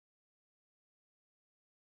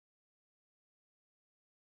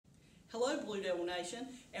Hello, Blue Devil Nation,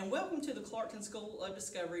 and welcome to the Clarkton School of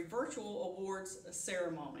Discovery Virtual Awards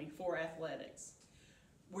Ceremony for Athletics.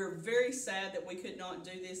 We're very sad that we could not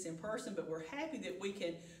do this in person, but we're happy that we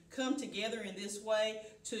can come together in this way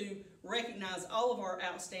to recognize all of our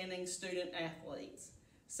outstanding student athletes.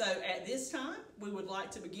 So at this time, we would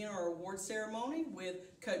like to begin our award ceremony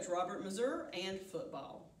with Coach Robert Mazur and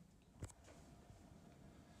football.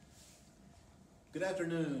 Good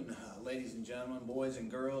afternoon, ladies and gentlemen, boys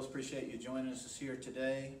and girls. Appreciate you joining us here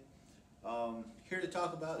today. Here to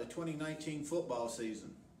talk about the 2019 football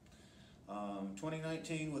season.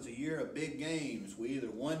 2019 was a year of big games. We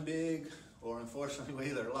either won big or unfortunately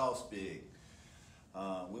we either lost big.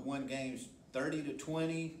 We won games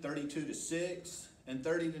 30-20, 32-6, and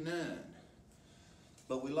 30-9.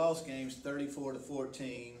 But we lost games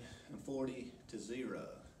 34-14 and 40-0.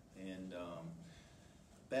 And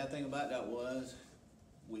bad thing about that was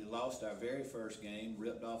we lost our very first game,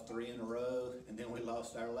 ripped off 3 in a row, and then we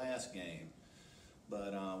lost our last game.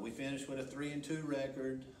 But we finished with a 3-2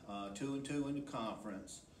 record, 2-2 in the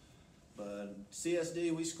conference. But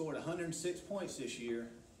CSD, we scored 106 points this year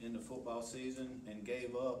in the football season and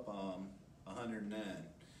gave up 109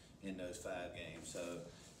 in those 5 games. So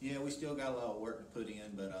yeah, we still got a lot of work to put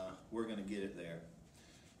in, but we're going to get it there.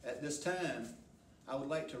 At this time, I would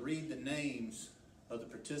like to read the names of the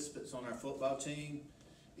participants on our football team.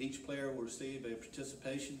 Each player will receive a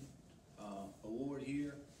participation award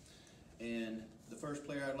here. And the first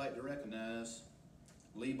player I'd like to recognize,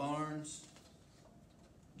 Lee Barnes,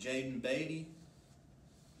 Jaden Beatty,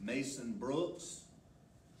 Mason Brooks,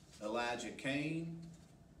 Elijah Kane,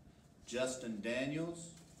 Justin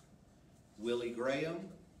Daniels, Willie Graham,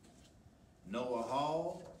 Noah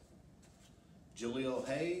Hall, Jaleel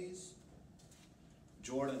Hayes,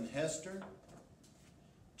 Jordan Hester,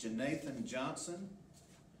 Janathan Johnson,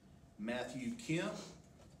 Matthew Kemp,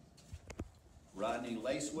 Rodney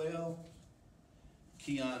Lacewell,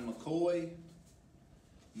 Keon McCoy,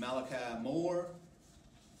 Malachi Moore,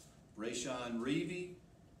 Rayshawn Reevy,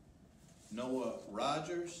 Noah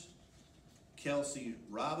Rogers, Kelsey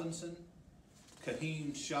Robinson,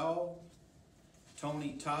 Kaheem Shaw,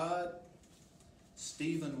 Tony Todd,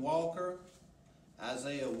 Stephen Walker,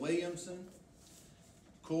 Isaiah Williamson,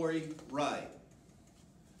 Corey Wright.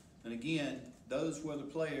 And again, those were the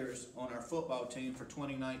players on our football team for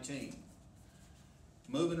 2019.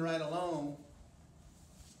 Moving right along,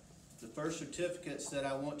 the first certificates that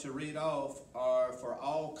I want to read off are for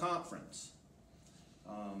all conference.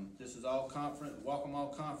 This is all conference, Welcome All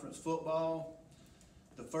Conference football.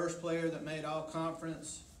 The first player that made all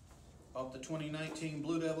conference of the 2019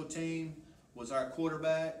 Blue Devil team was our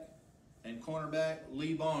quarterback and cornerback,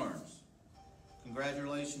 Lee Barnes.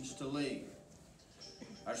 Congratulations to Lee.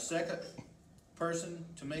 Our second person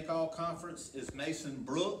to make all conference is Mason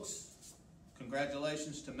Brooks.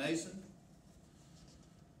 Congratulations to Mason.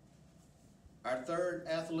 Our third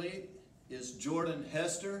athlete is Jordan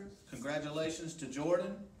Hester. Congratulations to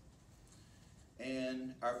Jordan.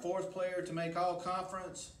 And our fourth player to make all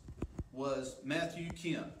conference was Matthew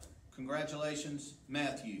Kemp. Congratulations,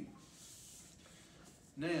 Matthew.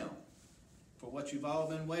 Now, for what you've all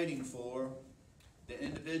been waiting for, the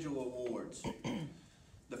individual awards.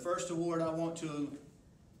 The first award I want to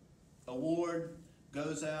award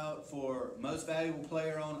goes out for Most Valuable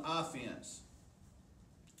Player on Offense.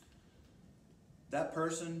 That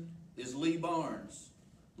person is Lee Barnes.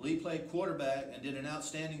 Lee played quarterback and did an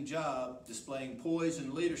outstanding job displaying poise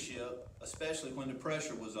and leadership, especially when the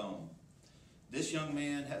pressure was on. This young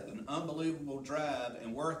man has an unbelievable drive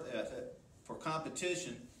and work ethic for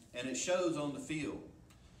competition, and it shows on the field.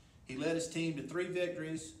 He led his team to 3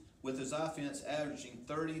 victories, with his offense averaging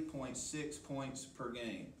 30.6 points per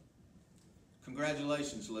game.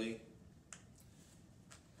 Congratulations, Lee.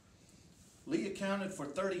 Lee accounted for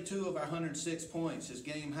 32 of our 106 points. His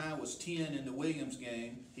game high was 10 in the Williams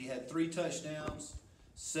game. He had 3 touchdowns,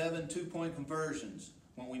 7 two-point conversions.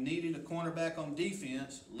 When we needed a cornerback on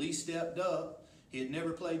defense, Lee stepped up. He had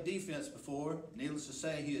never played defense before. Needless to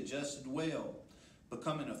say, he adjusted well,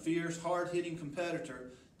 becoming a fierce, hard-hitting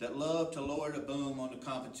competitor that loved to lower the boom on the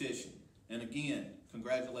competition. And again,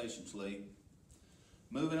 congratulations, Lee.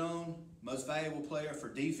 Moving on, Most Valuable Player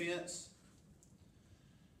for Defense.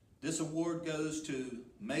 This award goes to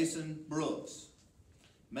Mason Brooks.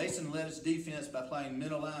 Mason led his defense by playing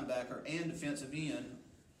middle linebacker and defensive end,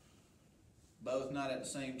 both not at the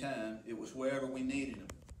same time. It was wherever we needed him.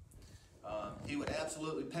 He would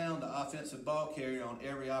absolutely pound the offensive ball carrier on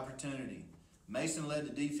every opportunity. Mason led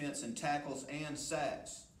the defense in tackles and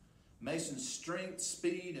sacks. Mason's strength,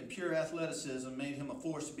 speed, and pure athleticism made him a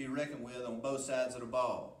force to be reckoned with on both sides of the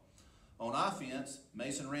ball. On offense,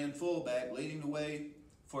 Mason ran fullback, leading the way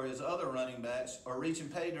for his other running backs or reaching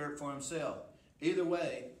pay dirt for himself. Either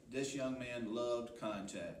way, this young man loved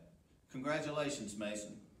contact. Congratulations,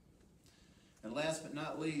 Mason. And last but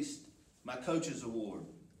not least, my coach's award.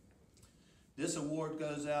 This award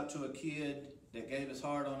goes out to a kid that gave his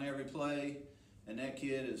heart on every play, and that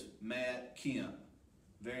kid is Matt Kemp.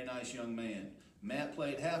 Very nice young man. Matt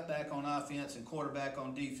played halfback on offense and quarterback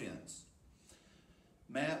on defense.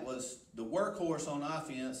 Matt was the workhorse on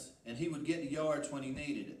offense, and he would get the yards when he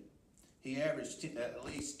needed it. He averaged at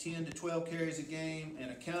least 10 to 12 carries a game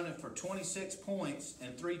and accounted for 26 points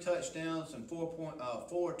and 3 touchdowns and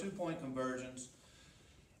 4 two-point conversions.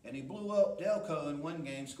 And he blew up Delco in one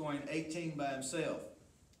game, scoring 18 by himself.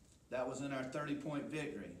 That was in our 30-point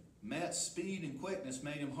victory. Matt's speed and quickness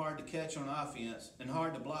made him hard to catch on offense and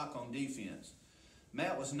hard to block on defense.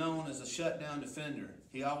 Matt was known as a shutdown defender.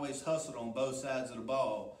 He always hustled on both sides of the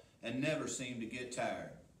ball and never seemed to get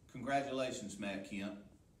tired. Congratulations, Matt Kemp.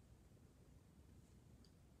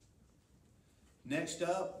 Next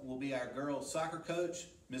up will be our girls soccer coach,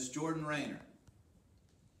 Miss Jordan Raynor.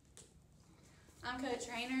 I'm Coach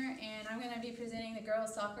Raynor, and I'm going to be presenting the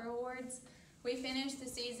Girls Soccer Awards. We finished the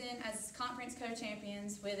season as conference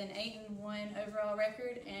co-champions with an 8-1 overall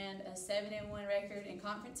record and a 7-1 record in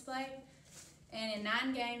conference play. And in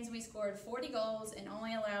 9 games, we scored 40 goals and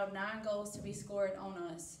only allowed 9 goals to be scored on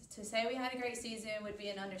us. To say we had a great season would be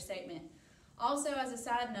an understatement. Also, as a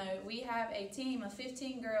side note, we have a team of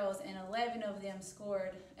 15 girls and 11 of them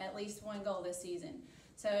scored at least 1 goal this season.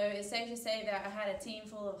 So it's safe to say that I had a team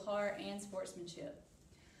full of heart and sportsmanship.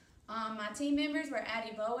 My team members were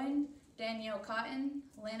Addie Bowen, Danielle Cotton,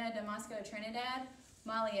 Lena Damasco Trinidad,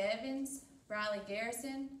 Molly Evans, Riley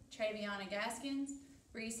Garrison, Traviana Gaskins,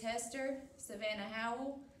 Reese Hester, Savannah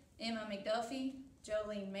Howell, Emma McDuffie,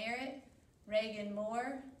 Jolene Merritt, Reagan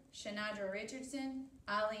Moore, Shanadra Richardson,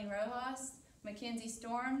 Eileen Rojas, Mackenzie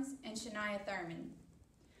Storms, and Shania Thurman.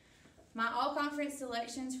 My all-conference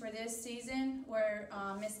selections for this season were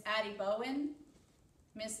Miss Addie Bowen,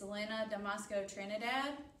 Miss Lena Damasco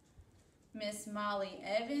Trinidad, Miss Molly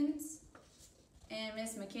Evans, and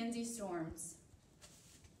Miss Mackenzie Storms.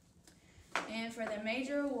 And for the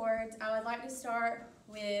major awards, I would like to start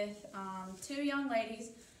with 2 young ladies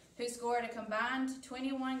who scored a combined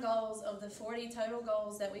 21 goals of the 40 total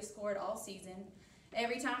goals that we scored all season.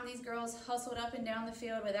 Every time these girls hustled up and down the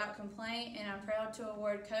field without complaint, and I'm proud to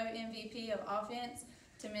award co-MVP of offense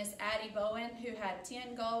to Miss Addie Bowen, who had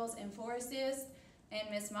 10 goals and 4 assists, and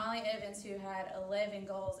Miss Molly Evans, who had 11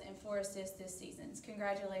 goals and 4 assists this season.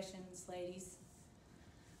 Congratulations, ladies.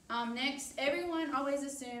 Next, everyone always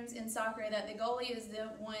assumes in soccer that the goalie is the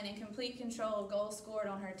one in complete control of goals scored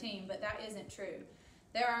on her team, but that isn't true.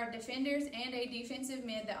 There are defenders and a defensive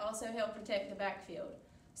mid that also help protect the backfield.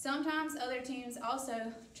 Sometimes other teams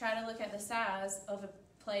also try to look at the size of a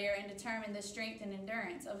player and determine the strength and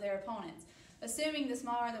endurance of their opponents, assuming the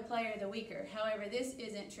smaller the player, the weaker. However, this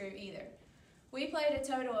isn't true either. We played a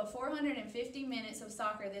total of 450 minutes of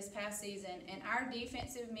soccer this past season, and our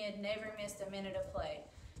defensive mid never missed a minute of play.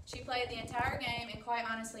 She played the entire game and quite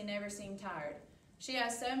honestly never seemed tired. She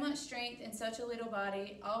has so much strength in such a little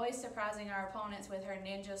body, always surprising our opponents with her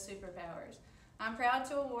ninja superpowers. I'm proud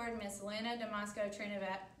to award Miss Lena Damasco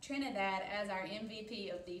Trinidad as our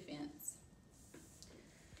MVP of defense.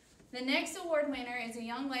 The next award winner is a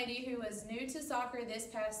young lady who was new to soccer this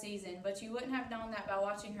past season, but you wouldn't have known that by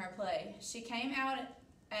watching her play. She came out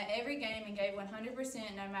at every game and gave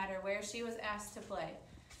 100% no matter where she was asked to play.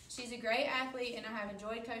 She's a great athlete, and I have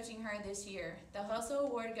enjoyed coaching her this year. The Hustle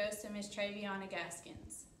Award goes to Miss Traviana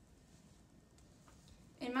Gaskins.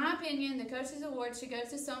 In my opinion, the Coach's Award should go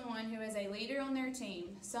to someone who is a leader on their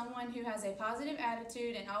team, someone who has a positive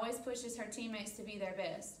attitude and always pushes her teammates to be their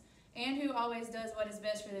best, and who always does what is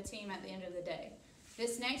best for the team at the end of the day.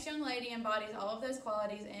 This next young lady embodies all of those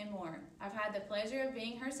qualities and more. I've had the pleasure of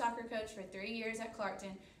being her soccer coach for 3 years at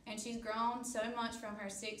Clarkton, and she's grown so much from her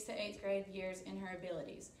 6th to 8th grade years in her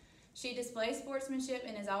abilities. She displays sportsmanship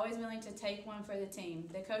and is always willing to take one for the team.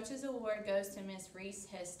 The Coach's Award goes to Miss Reese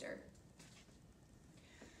Hester.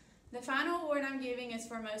 The final award I'm giving is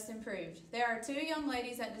for Most Improved. There are 2 young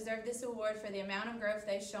ladies that deserve this award for the amount of growth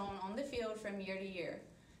they've shown on the field from year to year.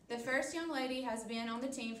 The first young lady has been on the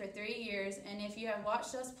team for 3 years, and if you have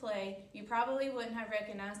watched us play, you probably wouldn't have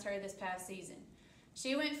recognized her this past season.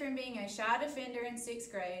 She went from being a shy defender in 6th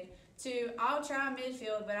grade to I'll try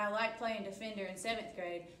midfield, but I like playing defender in 7th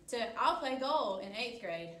grade, to I'll play goal in 8th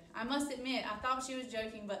grade. I must admit, I thought she was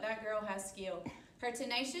joking, but that girl has skill. Her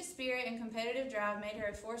tenacious spirit and competitive drive made her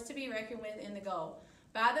a force to be reckoned with in the goal.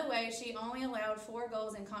 By the way, she only allowed 4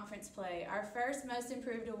 goals in conference play. Our first most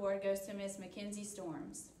improved award goes to Miss Mackenzie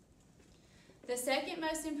Storms. The second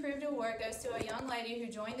most improved award goes to a young lady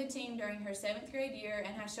who joined the team during her 7th grade year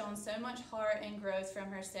and has shown so much heart and growth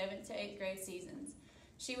from her 7th to 8th grade seasons.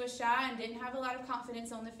 She was shy and didn't have a lot of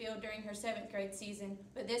confidence on the field during her 7th grade season,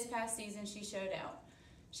 but this past season she showed out.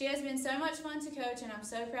 She has been so much fun to coach, and I'm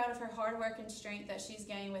so proud of her hard work and strength that she's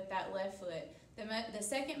gained with that left foot. The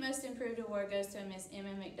second most improved award goes to Miss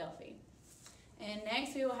Emma McDuffie. And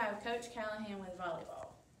next we will have Coach Callihan with volleyball.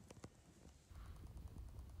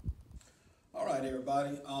 All right,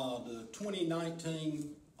 everybody. The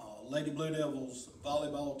 2019 Lady Blue Devils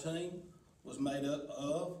volleyball team was made up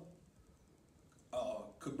of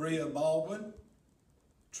Cabria Baldwin,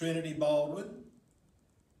 Trinity Baldwin,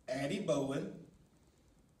 Addie Bowen,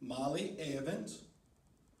 Molly Evans,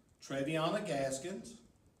 Treviana Gaskins,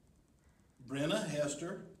 Brenna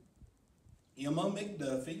Hester, Emma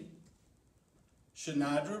McDuffie,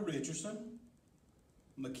 Shanidra Richardson,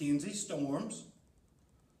 Mackenzie Storms,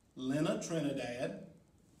 Lena Trinidad,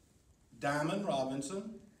 Diamond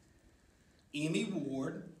Robinson, Emmy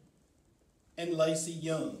Ward, and Lacey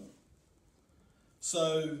Young.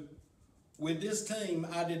 So with this team,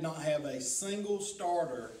 I did not have a single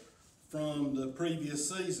starter from the previous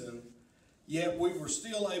season, yet we were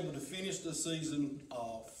still able to finish the season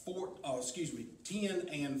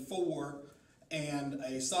 10-4 and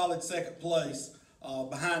a solid second place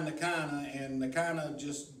behind Nakina, and Nakina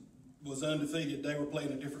just was undefeated. They were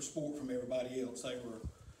playing a different sport from everybody else. They were,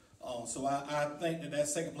 so I think that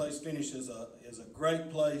second place finish is a great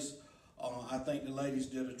place. I think the ladies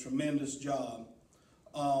did a tremendous job.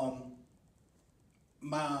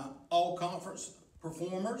 My all-conference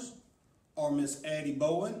performers are Miss Addie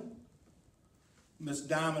Bowen, Miss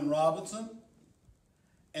Diamond Robinson,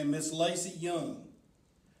 and Miss Lacey Young.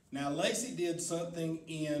 Now, Lacey did something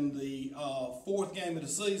in the 4th game of the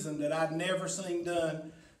season that I'd never seen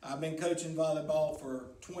done. I've been coaching volleyball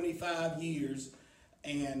for 25 years,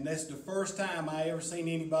 and that's the first time I ever seen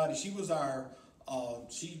anybody. She was our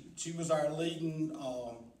she was our leading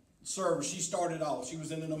server. She started off. She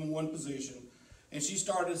was in the #1 position, and she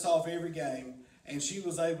started us off every game. And she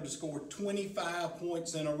was able to score 25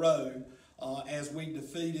 points in a row as we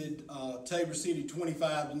defeated Tabor City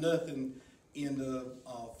 25-0 in the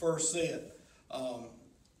first set.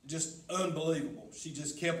 Just unbelievable. She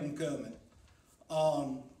just kept them coming.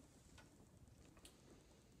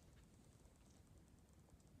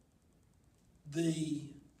 The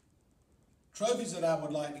trophies that I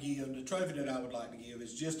would like to give, the trophy that I would like to give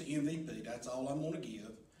is just the MVP. That's all I'm going to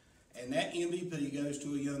give. And that MVP goes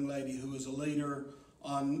to a young lady who is a leader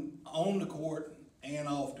on the court and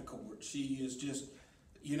off the court. She is just,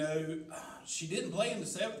 you know, she didn't play in the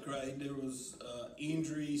 7th grade. There was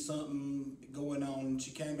injury, something going on.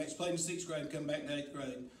 She came back, she played in the 6th grade and come back in the 8th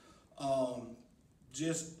grade.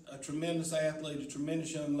 Just a tremendous athlete, a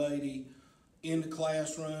tremendous young lady in the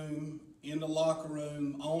classroom, in the locker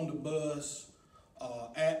room, on the bus,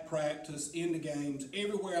 at practice, in the games.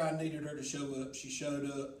 Everywhere I needed her to show up, she showed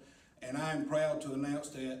up. And I am proud to announce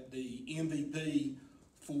that the MVP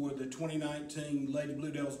for the 2019 Lady Blue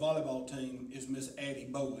Devils volleyball team is Miss Addie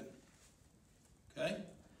Bowen. Okay?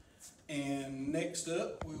 And next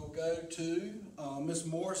up, we'll go to Miss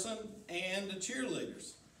Morrison and the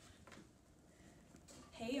cheerleaders.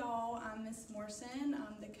 Hey y'all, I'm Miss Morrison.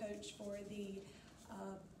 I'm the coach for the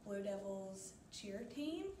Blue Devils cheer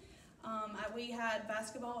team. We had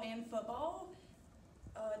basketball and football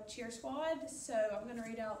cheer squad, so I'm going to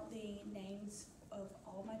read out the names of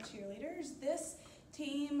all my cheerleaders. This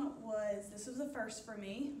was a first for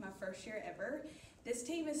me, my first year ever. This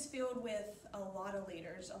team is filled with a lot of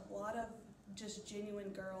leaders, a lot of just genuine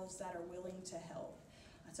girls that are willing to help.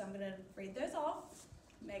 So I'm going to read those off.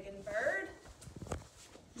 Megan Bird,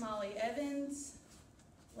 Molly Evans,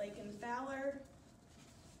 Lakin Fowler,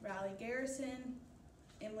 Riley Garrison,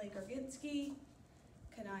 Emily Gorgitsky,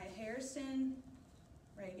 Kanaya Harrison,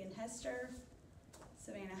 Reagan Hester,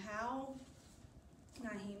 Savannah Howell,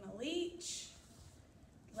 Naheema Leach,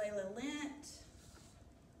 Layla Lent,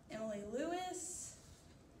 Emily Lewis,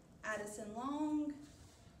 Addison Long,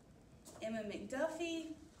 Emma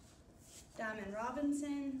McDuffie, Diamond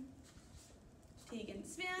Robinson, Tegan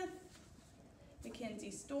Smith,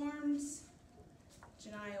 Mackenzie Storms,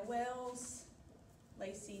 Janiah Wells,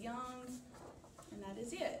 Lacey Young, and that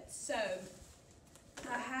is it. So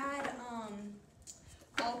I had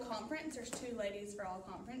all conference. There's 2 ladies for all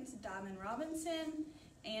conference, Diamond Robinson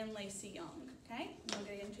and Lacey Young. Okay, we'll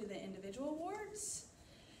get into the individual awards.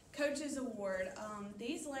 Coaches Award.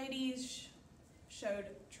 These ladies showed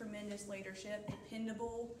tremendous leadership,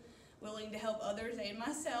 dependable. willing to help others and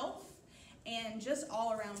myself, and just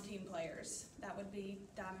all-around team players. That would be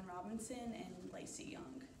Diamond Robinson and Lacey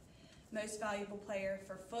Young. Most valuable player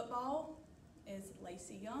for football is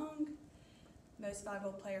Lacey Young. Most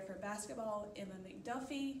valuable player for basketball, Emma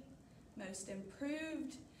McDuffie. Most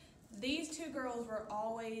improved. These two girls were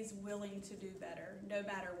always willing to do better, no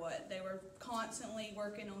matter what. They were constantly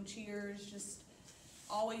working on cheers, just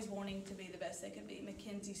always wanting to be the best they could be.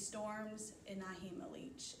 Mackenzie Storms and Naheema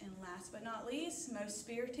Leach. And last but not least, most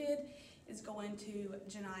spirited is going to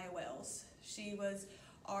Janiah Wells. She was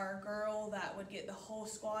our girl that would get the whole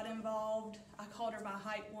squad involved. I called her my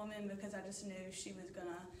hype woman because I just knew she was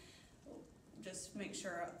gonna just make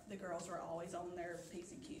sure the girls were always on their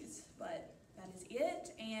P's and Q's. But that is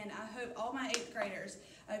it, and I hope all my 8th graders,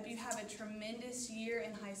 I hope you have a tremendous year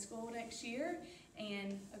in high school next year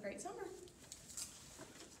and a great summer.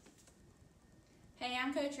 Hey,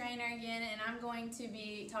 I'm Coach Raynor again, and I'm going to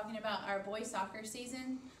be talking about our boys soccer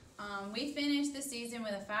season. We finished the season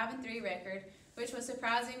with a 5-3 record, which was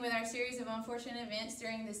surprising with our series of unfortunate events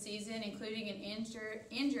during the season, including an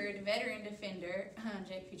injured veteran defender,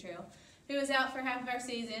 Jake Futrell, who was out for half of our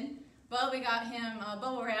season. But we got him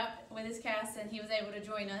bubble wrapped with his cast, and he was able to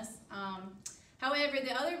join us. However,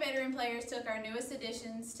 the other veteran players took our newest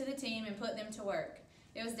additions to the team and put them to work.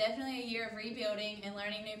 It was definitely a year of rebuilding and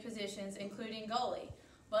learning new positions, including goalie.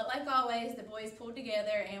 But like always, the boys pulled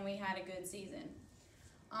together and we had a good season.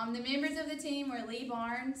 The members of the team were Lee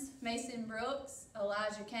Barnes, Mason Brooks,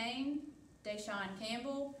 Elijah Kane, Deshaun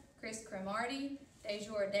Campbell, Chris Cromartie,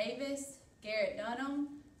 Dejor Davis, Garrett Dunham,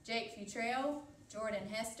 Jake Futrell, Jordan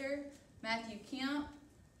Hester, Matthew Kemp,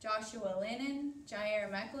 Joshua Lennon,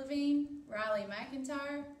 Jair McLevine, Riley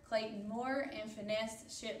McIntyre, Clayton Moore, and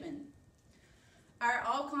Finesse Shipman. Our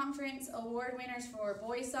all-conference award winners for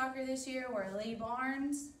boys soccer this year were Lee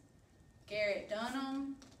Barnes, Garrett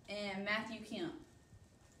Dunham, and Matthew Kemp.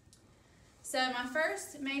 So my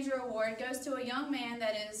first major award goes to a young man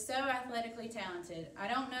that is so athletically talented. I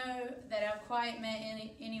don't know that I've quite met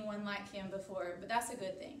anyone like him before, but that's a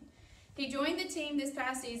good thing. He joined the team this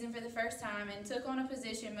past season for the first time and took on a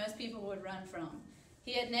position most people would run from.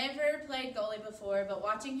 He had never played goalie before, but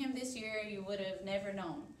watching him this year, you would have never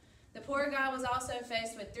known. The poor guy was also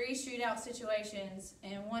faced with 3 shootout situations,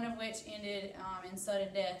 and one of which ended in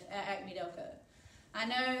sudden death at Acme Delco. I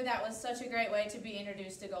know that was such a great way to be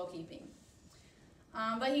introduced to goalkeeping.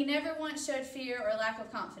 But he never once showed fear or lack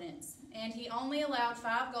of confidence, and he only allowed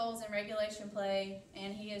 5 goals in regulation play,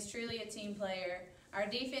 and he is truly a team player. Our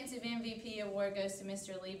defensive MVP award goes to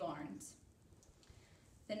Mr. Lee Barnes.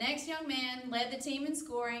 The next young man led the team in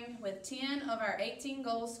scoring with 10 of our 18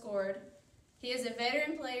 goals scored. He is a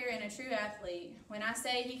veteran player and a true athlete. When I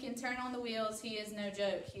say he can turn on the wheels, he is no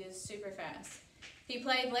joke. He is super fast. He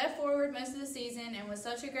played left forward most of the season and was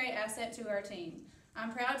such a great asset to our team.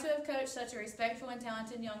 I'm proud to have coached such a respectful and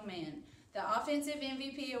talented young man. The offensive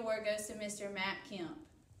MVP award goes to Mr. Matt Kemp.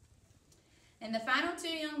 And the final 2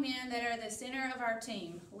 young men that are the center of our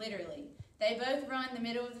team, literally. They both run the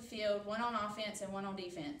middle of the field, one on offense and one on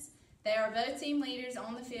defense. They are both team leaders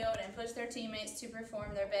on the field and push their teammates to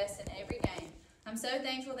perform their best in every game. I'm so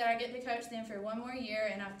thankful that I get to coach them for one more year,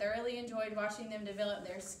 and I've thoroughly enjoyed watching them develop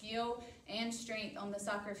their skill and strength on the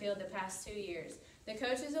soccer field the past 2 years. The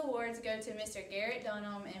coaches' awards go to Mr. Garrett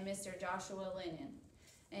Dunham and Mr. Joshua Lennon.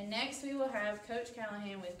 And next we will have Coach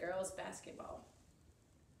Callihan with girls basketball.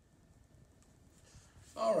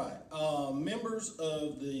 All right, members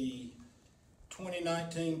of the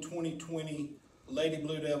 2019-2020 Lady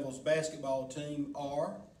Blue Devils basketball team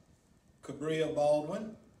are Cabria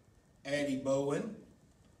Baldwin, Addie Bowen,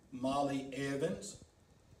 Molly Evans,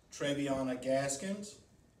 Treviana Gaskins,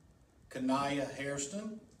 Kanaya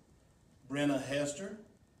Hairston, Brenna Hester,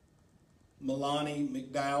 Milani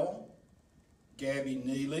McDowell, Gabby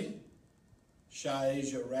Neely,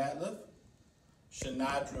 Shaisha Ratliff,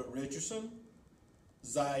 Shanidra Richardson,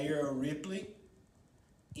 Zaira Ripley,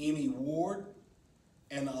 Emmy Ward,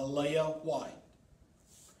 and Alea White.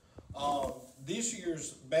 This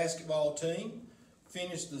year's basketball team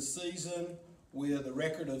finished the season with a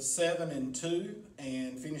record of 7-2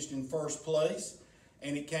 and finished in first place.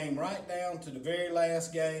 And it came right down to the very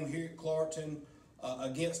last game here at Clarkton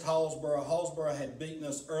against Hallsboro. Hallsboro had beaten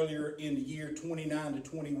us earlier in the year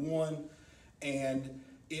 29-21, and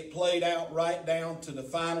it played out right down to the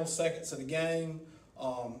final seconds of the game.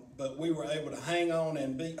 But we were able to hang on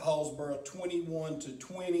and beat Hallsboro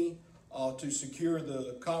 21-20 to secure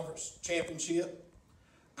the conference championship.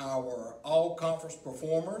 Our all-conference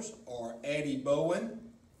performers are Addie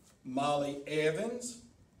Bowen, Molly Evans,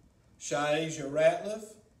 Shaisha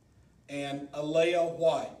Ratliff, and Alea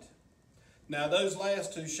White. Now those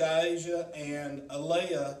last two, Shaija and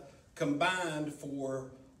Alea, combined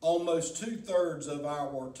for almost 2/3 of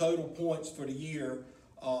our total points for the year.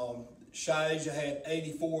 Shaija had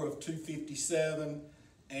 84 of 257,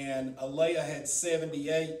 and Alea had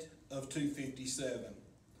 78 of 257.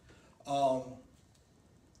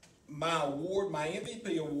 My award, my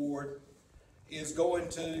MVP award, is going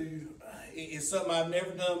to, is something I've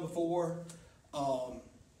never done before.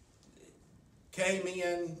 Came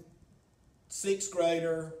in 6th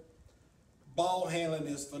grader, ball handling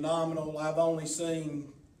is phenomenal. I've only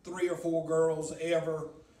seen 3 or 4 girls ever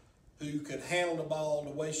who could handle the ball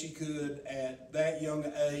the way she could at that young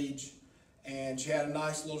age, and she had a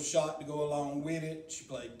nice little shot to go along with it. She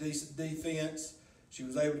played decent defense. She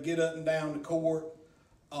was able to get up and down the court.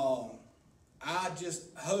 I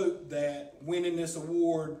just hope that winning this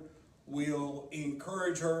award will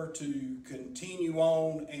encourage her to continue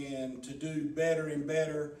on and to do better and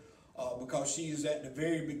better, because she is at the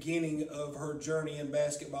very beginning of her journey in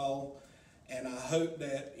basketball, and I hope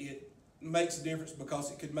that it makes a difference,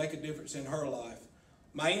 because it could make a difference in her life.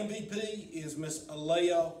 My MVP is Miss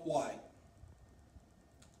Alea White.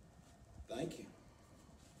 Thank you.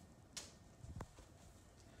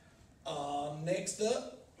 Next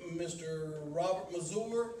up, Mr. Robert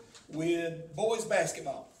Mazur with boys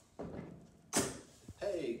basketball.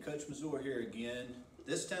 Hey, Coach Mazur here again.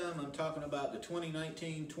 This time I'm talking about the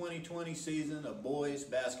 2019-2020 season of boys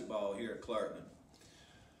basketball here at Clarkman.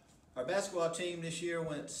 Our basketball team this year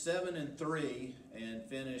went 7-3 and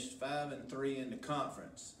finished 5-3 in the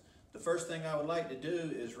conference. The first thing I would like to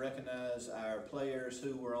do is recognize our players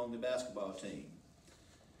who were on the basketball team.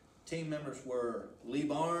 Team members were Lee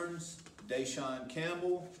Barnes, Deshaun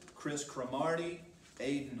Campbell, Chris Cromartie,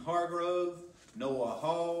 Aiden Hargrove, Noah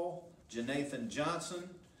Hall, Janathan Johnson,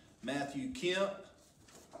 Matthew Kemp,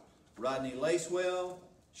 Rodney Lacewell,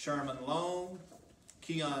 Sherman Long,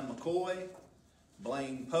 Keon McCoy,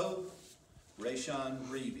 Blaine Pope, Rayshawn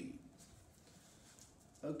Reeby.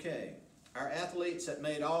 Okay, our athletes that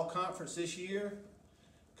made all conference this year,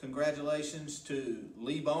 congratulations to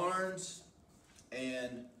Lee Barnes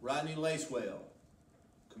and Rodney Lacewell.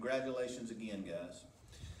 Congratulations again, guys.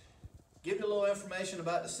 Give you a little information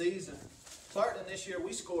about the season. Clarkton this year,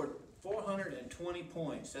 we scored 420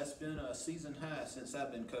 points. That's been a season high since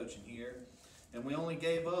I've been coaching here. And we only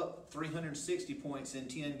gave up 360 points in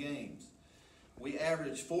 10 games. We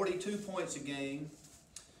averaged 42 points a game.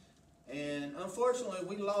 And unfortunately,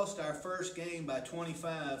 we lost our first game by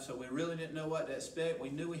 25, so we really didn't know what to expect. We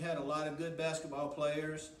knew we had a lot of good basketball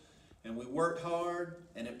players, and we worked hard,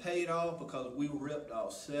 and it paid off because we ripped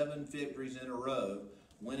off 7 victories in a row,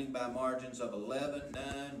 winning by margins of 11,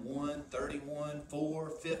 9, 1, 31, 4,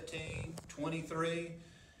 15, 23.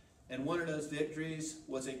 And one of those victories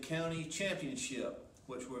was a county championship,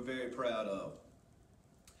 which we're very proud of.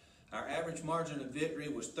 Our average margin of victory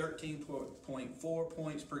was 13.4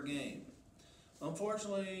 points per game.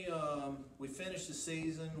 Unfortunately, we finished the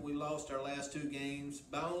season, we lost our last 2 games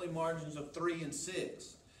by only margins of 3 and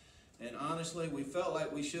 6. And honestly, we felt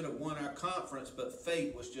like we should have won our conference, but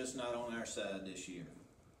fate was just not on our side this year.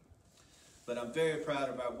 But I'm very proud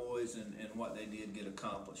of our boys and what they did get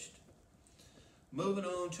accomplished. Moving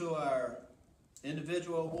on to our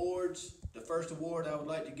individual awards. The first award I would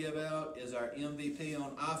like to give out is our MVP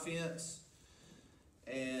on offense.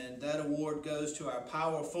 And that award goes to our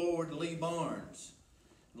power forward, Lee Barnes.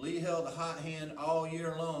 Lee held the hot hand all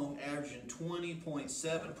year long, averaging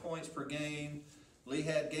 20.7 points per game. Lee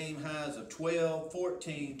had game highs of 12,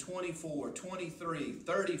 14, 24, 23,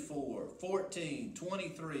 34, 14,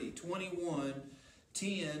 23, 21,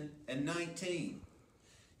 10, and 19.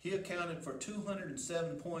 He accounted for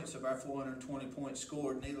 207 points of our 420 points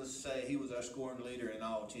scored. Needless to say, he was our scoring leader in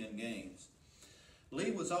all 10 games.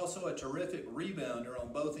 Lee was also a terrific rebounder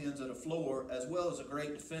on both ends of the floor, as well as a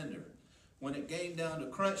great defender. When it came down to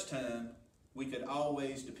crunch time, we could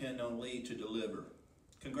always depend on Lee to deliver.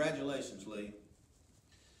 Congratulations, Lee.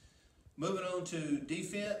 Moving on to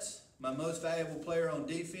defense, my most valuable player on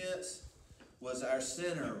defense was our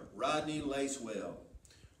center, Rodney Lacewell.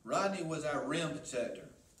 Rodney was our rim protector,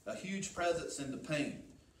 a huge presence in the paint.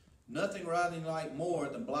 Nothing Rodney liked more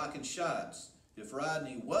than blocking shots. If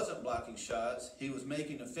Rodney wasn't blocking shots, he was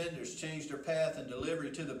making defenders change their path and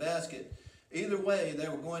delivery to the basket. Either way, they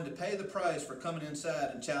were going to pay the price for coming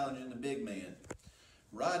inside and challenging the big man.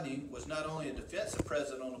 Rodney was not only a defensive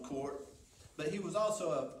presence on the court, but he was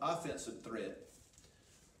also an offensive threat.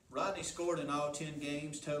 Rodney scored in all 10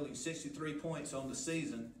 games, totaling 63 points on the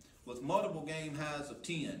season, with multiple game highs of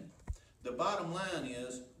 10. The bottom line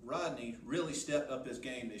is, Rodney really stepped up his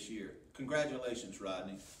game this year. Congratulations,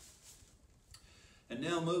 Rodney. And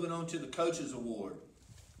now moving on to the Coaches Award.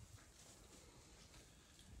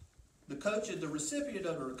 The recipient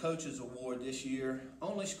of the Coaches Award this year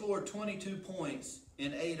only scored 22 points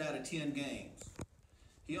in 8 out of 10 games.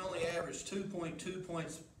 He only averaged 2.2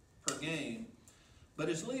 points per game, but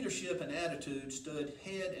his leadership and attitude stood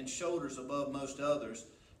head and shoulders above most others,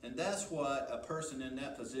 and that's what a person in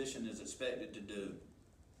that position is expected to do.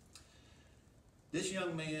 This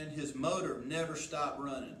young man, his motor never stopped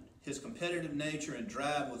running. His competitive nature and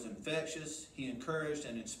drive was infectious. He encouraged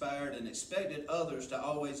and inspired and expected others to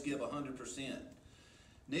always give 100%.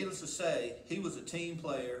 Needless to say, he was a team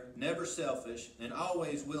player, never selfish, and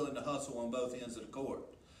always willing to hustle on both ends of the court.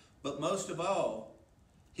 But most of all,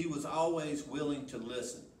 he was always willing to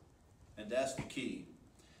listen, and that's the key.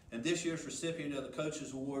 And this year's recipient of the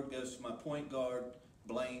Coaches Award goes to my point guard,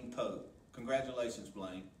 Blaine Pope. Congratulations,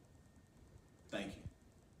 Blaine. Thank you.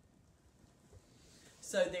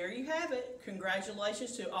 So there you have it.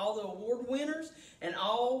 Congratulations to all the award winners and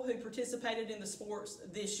all who participated in the sports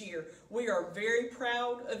this year. We are very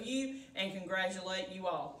proud of you and congratulate you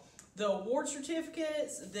all. The award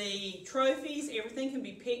certificates, the trophies, everything can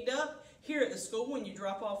be picked up here at the school when you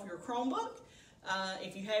drop off your Chromebook.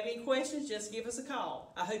 If you have any questions, just give us a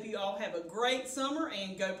call. I hope you all have a great summer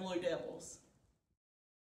and go Blue Devils.